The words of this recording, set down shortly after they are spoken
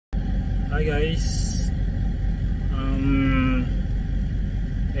Hi guys.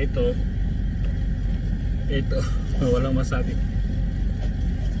 Ito walang masabi.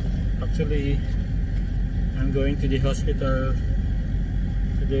 Actually, I'm going to the hospital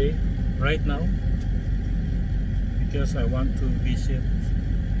today, right now, because I want to visit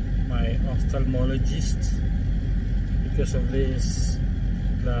my ophthalmologist because of these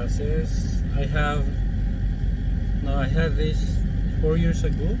glasses. I had this 4 years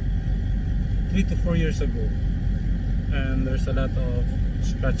ago, 3 to 4 years ago, and there's a lot of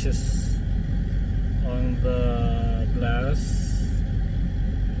scratches on the glass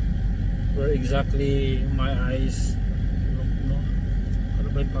where exactly my eyes look, no? Ano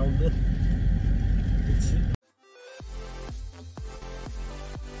ba yung tawag doon?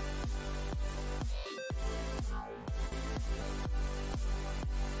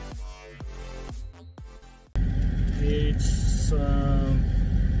 It's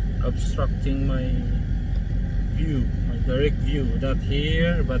obstructing my view, my direct view, not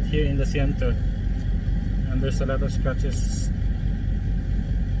here but here in the center, and there's a lot of scratches,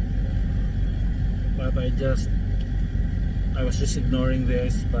 but I was just ignoring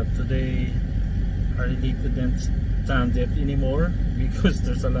this. But today I really couldn't stand it anymore because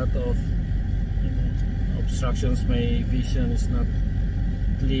there's a lot of obstructions. My vision is not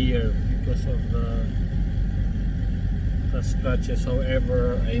clear because of the scratches.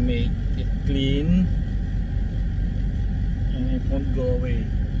 However, I made it clean and it won't go away.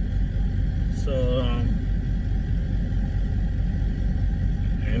 So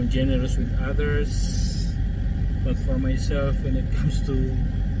I'm generous with others, but for myself, when it comes to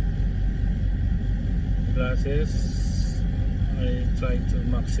glasses, I try to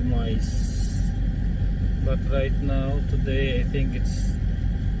maximize. But right now, today, I think it's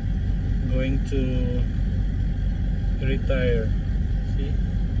going to retire. See,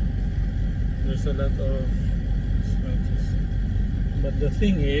 there's a lot of scratches, but the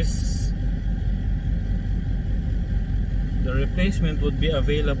thing is, the replacement would be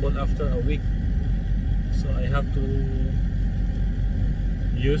available after a week, so I have to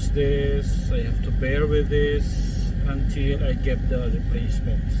use this. I have to bear with this until I get the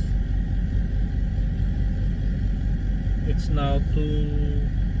replacements. It's now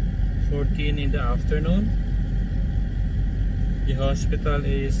 2:14 in the afternoon. The hospital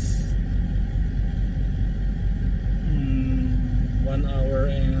is 1 hour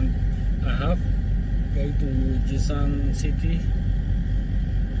and a half going to Jisan City,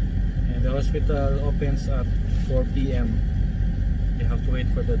 and the hospital opens at 4 p.m. You have to wait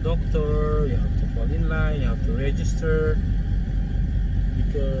for the doctor, you have to fall in line, you have to register,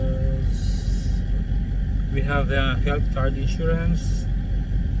 because we have the health card insurance.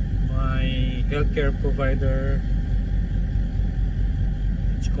 My healthcare provider,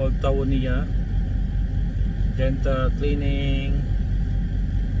 called Tawuniya, dental cleaning,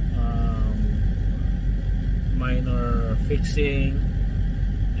 minor fixing,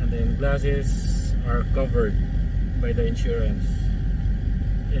 and then glasses are covered by the insurance.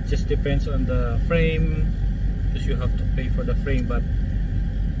 It just depends on the frame, because you have to pay for the frame, but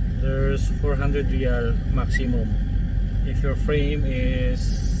there's 400 riyal maximum. If your frame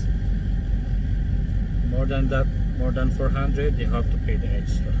is more than that, more than 400, you have to pay the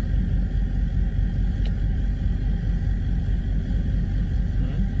extra.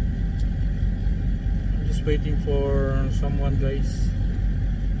 I'm just waiting for someone, guys,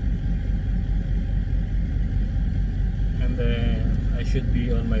 and then I should be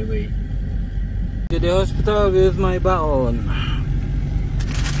on my way to the hospital with my baon.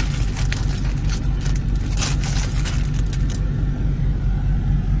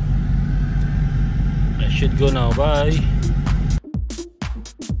 Should go now. Bye.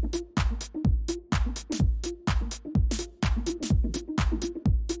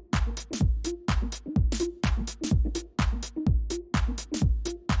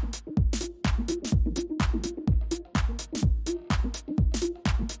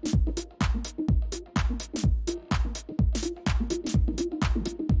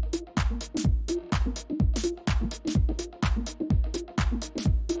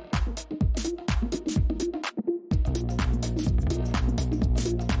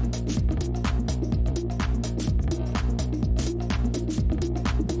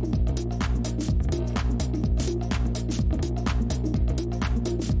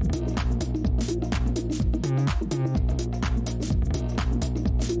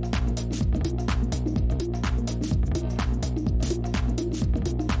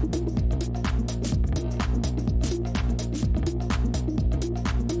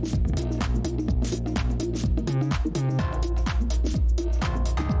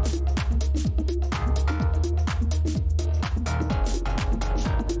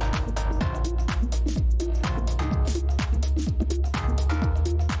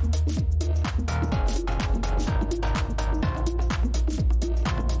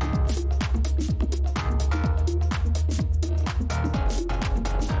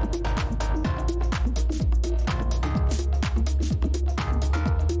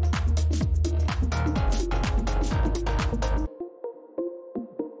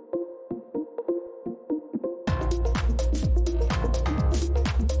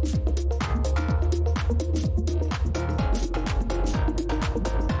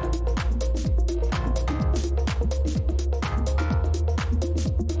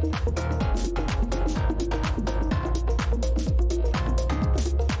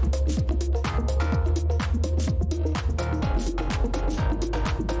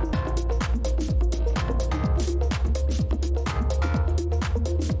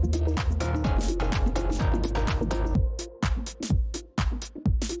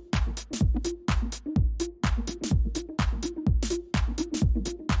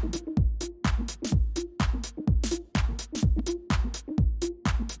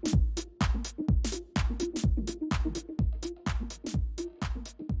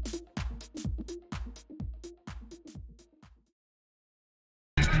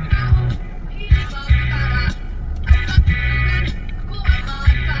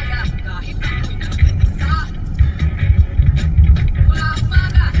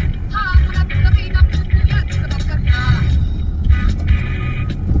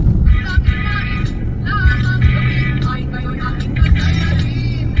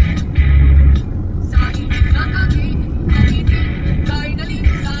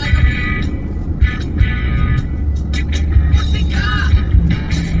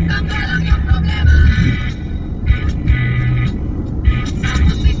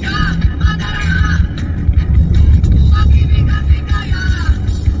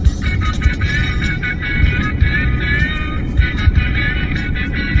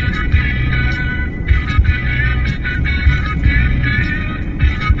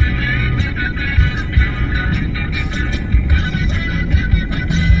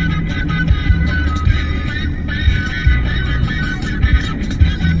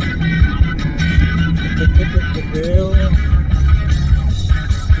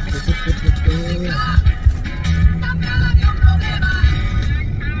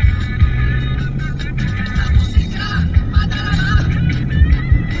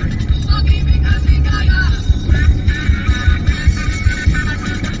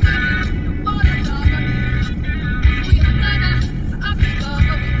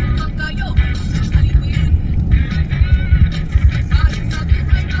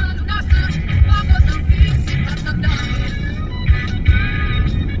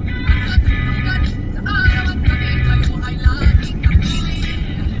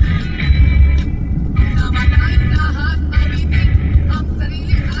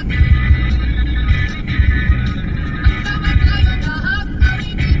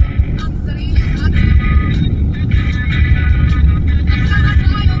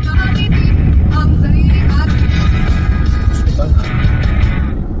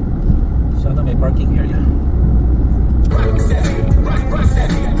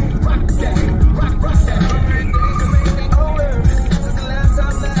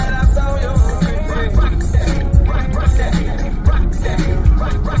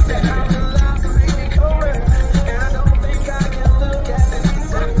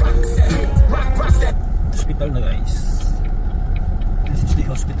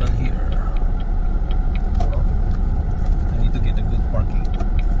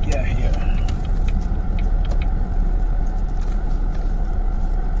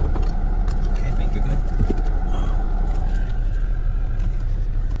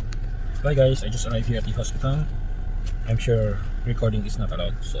 Bye guys, I just arrived here at the hospital. I'm sure recording is not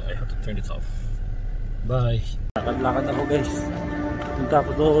allowed, so I have to turn it off. Bye. Lakad-lakad ako guys. Punta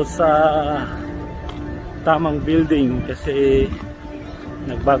ako doon sa tamang building kasi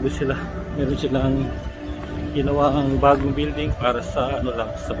nagbago sila. Meron silang ginawang bagong building para sa ano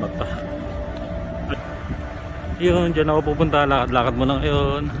lang, sa mata. Yun, dyan ako pupunta. Lakad-lakad muna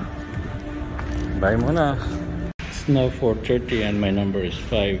ngayon. Bye muna. It's now 4:30 and my number is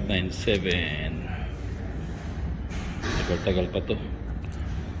 597. Tagal pa to.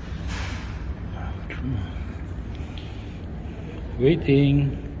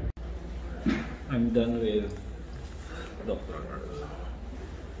 Waiting. I'm done with doctor.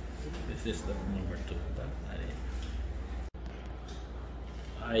 This is the number 2.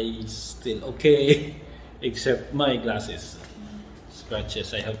 I still okay except my glasses.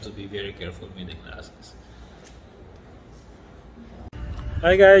 Scratches. I have to be very careful with the glasses.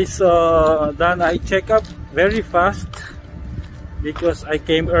 Hi guys, done I check up very fast because I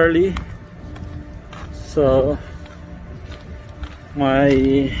came early, so my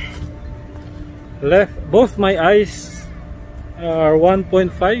both my eyes are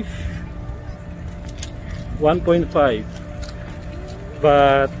 1.5,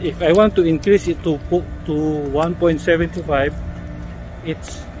 but if I want to increase it to 1.75,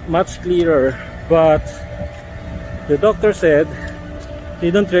 it's much clearer, but the doctor said they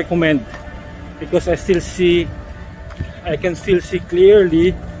don't recommend because I can still see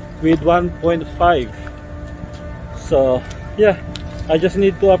clearly with 1.5. So yeah, I just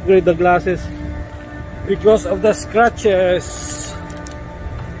need to upgrade the glasses because of the scratches.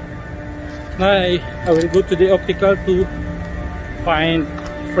 I will go to the optical to find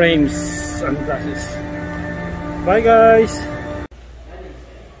frames and glasses. Bye guys.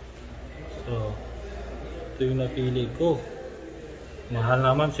 So ito yung napili ko. Mahal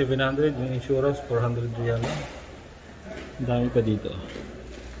naman, 700, yung insurance 400 riyal lang. Ang dami pa dito.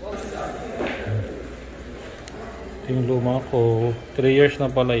 Ito yung luma ko, 3 years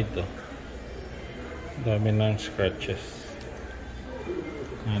na pala ito. Dami ng scratches.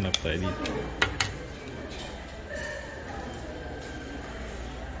 Hanap tayo dito.